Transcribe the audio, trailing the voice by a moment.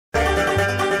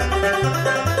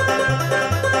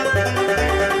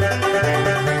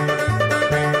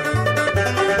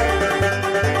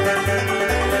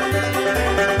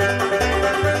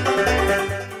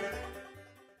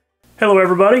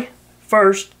everybody.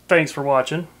 First, thanks for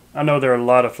watching. I know there are a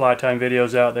lot of fly tying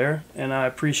videos out there, and I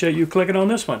appreciate you clicking on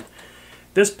this one.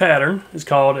 This pattern is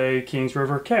called a Kings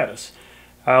River Caddis.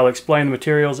 I'll explain the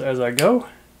materials as I go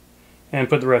and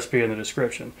put the recipe in the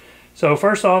description. So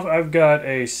first off, I've got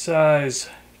a size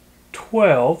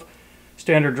 12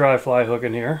 standard dry fly hook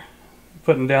in here.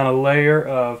 Putting down a layer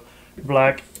of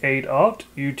black 8/0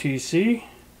 UTC.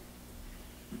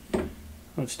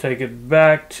 Let's take it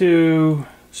back to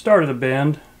start of the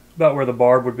bend, about where the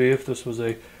barb would be if this was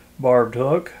a barbed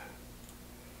hook.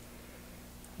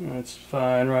 That's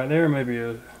fine right there,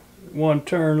 maybe one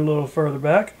turn a little further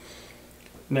back.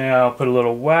 Now put a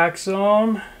little wax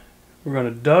on. We're going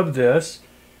to dub this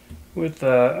with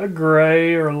a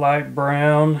gray or light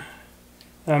brown.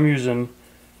 I'm using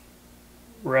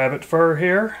rabbit fur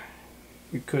here.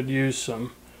 You could use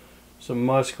some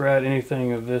muskrat.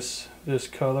 Anything of this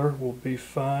color will be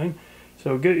fine.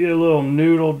 So get you a little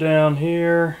noodle down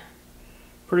here,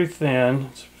 pretty thin.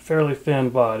 It's a fairly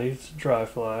thin body. It's a dry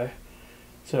fly.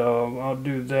 So I'll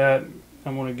do that.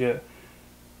 I'm going to get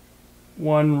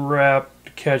one wrap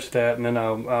to catch that, and then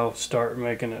I'll start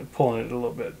making it, pulling it a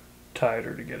little bit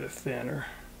tighter to get it thinner.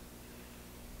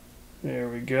 There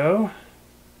we go.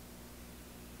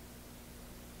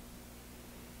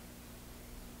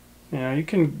 Now you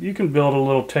can build a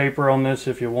little taper on this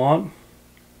if you want.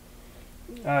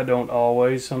 I don't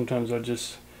always. Sometimes I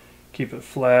just keep it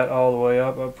flat all the way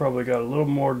up. I've probably got a little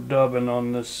more dubbing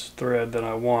on this thread than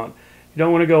I want. You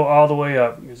don't want to go all the way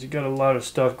up because you've got a lot of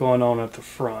stuff going on at the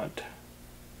front.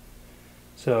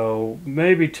 So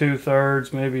maybe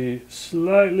 2/3, maybe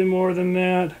slightly more than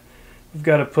that. We've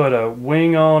got to put a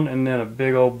wing on and then a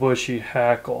big old bushy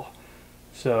hackle.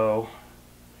 So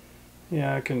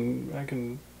yeah, I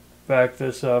can back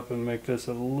this up and make this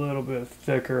a little bit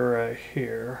thicker right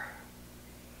here.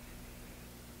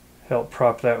 Help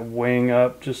prop that wing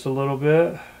up just a little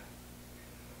bit.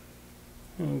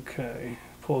 Okay,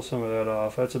 pull some of that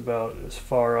off. That's about as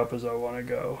far up as I want to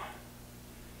go.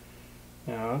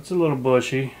 Now it's a little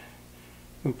bushy. You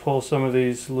can pull some of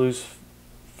these loose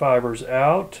fibers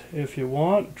out if you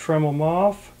want. Trim them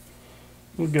off.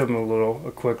 We'll give them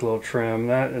a quick little trim.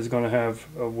 That is going to have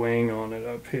a wing on it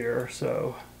up here,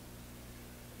 so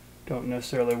don't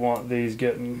necessarily want these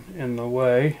getting in the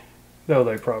way, though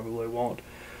they probably won't.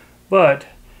 But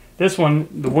this one,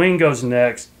 the wing goes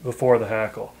next before the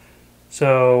hackle.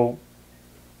 So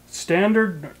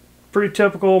standard, pretty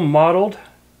typical mottled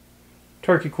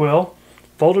turkey quill,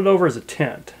 folded over as a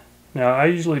tent. Now I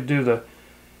usually do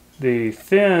the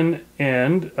thin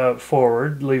end up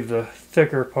forward, leave the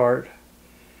thicker part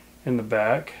in the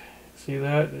back. See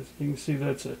that? You can see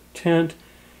that's a tent.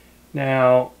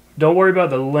 Now don't worry about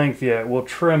the length yet. We'll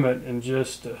trim it in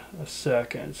just a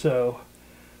second. So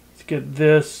let's get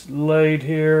this laid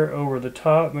here over the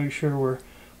top. Make sure we're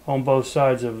on both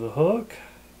sides of the hook.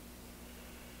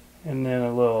 And then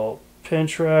a little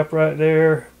pinch wrap right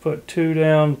there. Put 2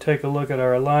 down. Take a look at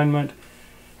our alignment.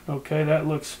 Okay, that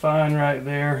looks fine right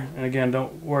there. And again,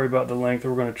 don't worry about the length.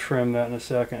 We're going to trim that in a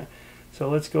second. So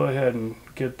let's go ahead and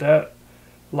get that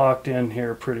locked in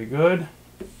here pretty good.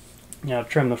 Now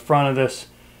trim the front of this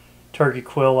turkey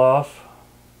quill off.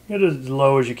 Get it as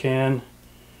low as you can.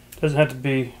 Doesn't have to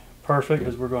be perfect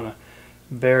because we're going to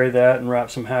bury that and wrap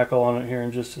some hackle on it here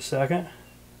in just a second.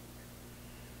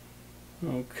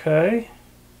 Okay.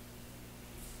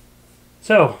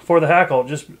 So for the hackle,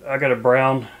 I got a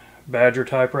brown badger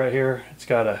type right here. It's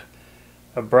got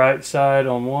a bright side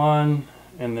on one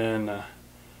and then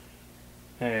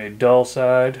a dull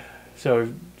side.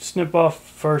 So snip off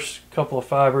first couple of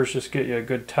fibers, just get you a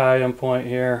good tie-in point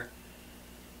here.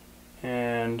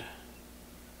 And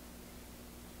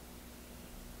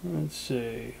let's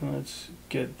see, let's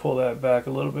pull that back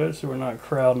a little bit so we're not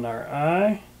crowding our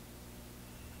eye.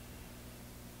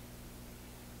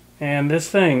 And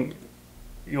this thing,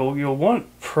 you'll want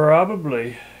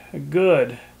probably a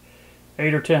good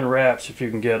 8 or 10 wraps if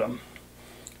you can get them.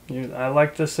 I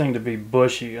like this thing to be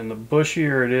bushy, and the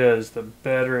bushier it is, the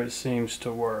better it seems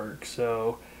to work.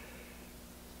 So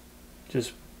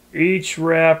just each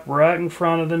wrap right in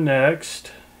front of the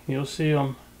next. You'll see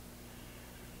them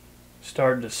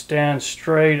start to stand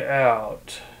straight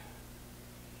out.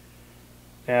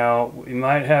 Now we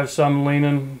might have some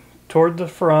leaning toward the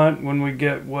front. When we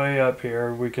get way up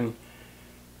here, we can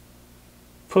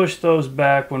push those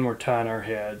back when we're tying our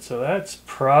head. So that's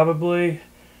probably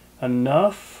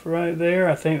enough right there.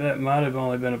 I think that might have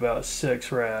only been about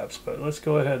 6 wraps, but let's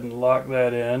go ahead and lock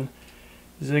that in.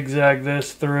 Zigzag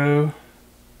this through.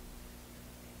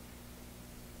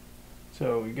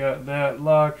 So we got that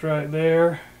locked right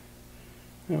there.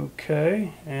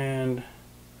 Okay, and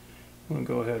I'm going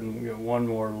to go ahead and get one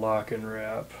more lock and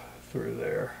wrap through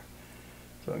there.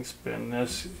 So I can spin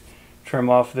this, trim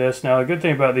off this. Now the good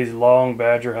thing about these long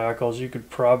badger hackles, you could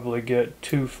probably get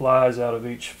 2 flies out of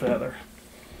each feather.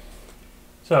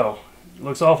 So, it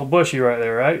looks awful bushy right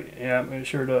there, right? Yeah, it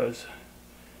sure does.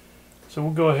 So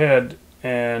we'll go ahead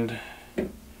and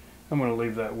I'm going to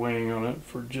leave that wing on it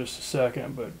for just a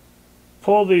second, but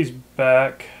pull these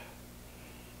back,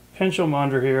 pinch them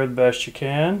under here the best you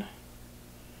can.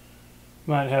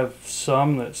 Might have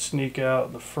some that sneak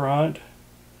out the front.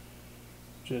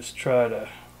 Just try to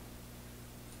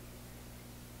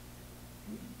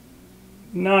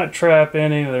not trap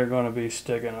any that are going to be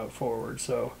sticking up forward.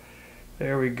 So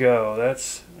there we go.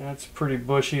 That's pretty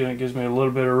bushy, and it gives me a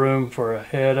little bit of room for a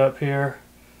head up here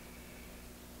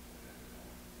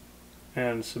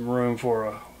and some room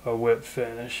for a whip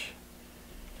finish.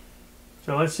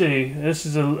 So let's see, this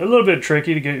is a little bit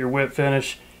tricky to get your whip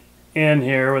finish in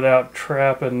here without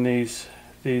trapping these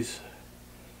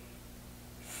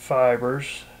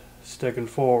fibers sticking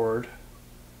forward.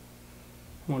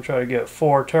 I'm going to try to get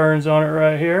 4 turns on it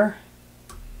right here.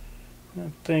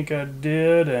 I think I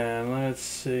did, and let's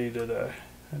see, did I?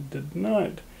 I did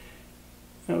not.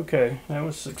 Okay, that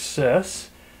was success.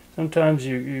 Sometimes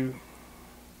you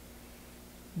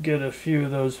get a few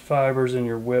of those fibers in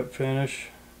your whip finish.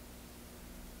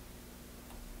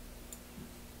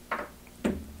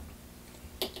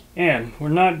 And we're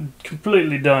not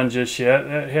completely done just yet.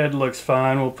 That head looks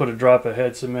fine. We'll put a drop of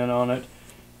head cement on it.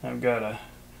 I've got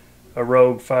a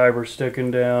rogue fiber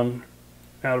sticking down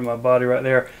out of my body right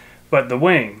there. But the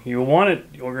wing, you want it,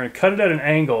 we're going to cut it at an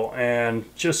angle and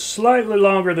just slightly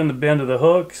longer than the bend of the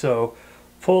hook. So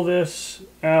pull this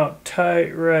out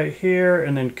tight right here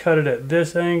and then cut it at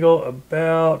this angle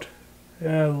about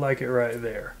like it right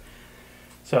there.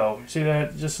 So see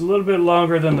that? Just a little bit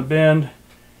longer than the bend.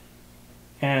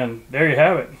 And there you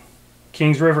have it,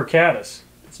 Kings River Caddis.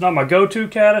 It's not my go-to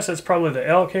caddis, that's probably the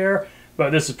elk hair,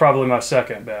 but this is probably my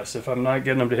second best. If I'm not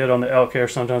getting them to hit on the elk hair,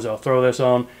 sometimes I'll throw this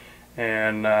on,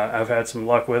 and I've had some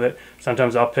luck with it.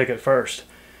 Sometimes I'll pick it first.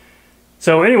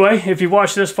 So anyway, if you've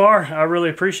watched this far, I really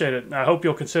appreciate it. I hope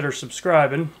you'll consider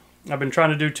subscribing. I've been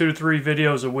trying to do 2 to 3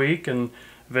 videos a week, and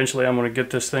eventually I'm going to get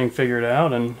this thing figured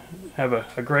out and have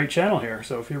a great channel here.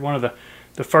 So if you're one of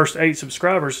the first 8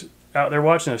 subscribers out there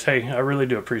watching this, hey, I really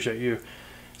do appreciate you.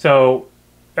 So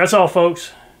that's all,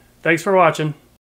 folks. Thanks for watching.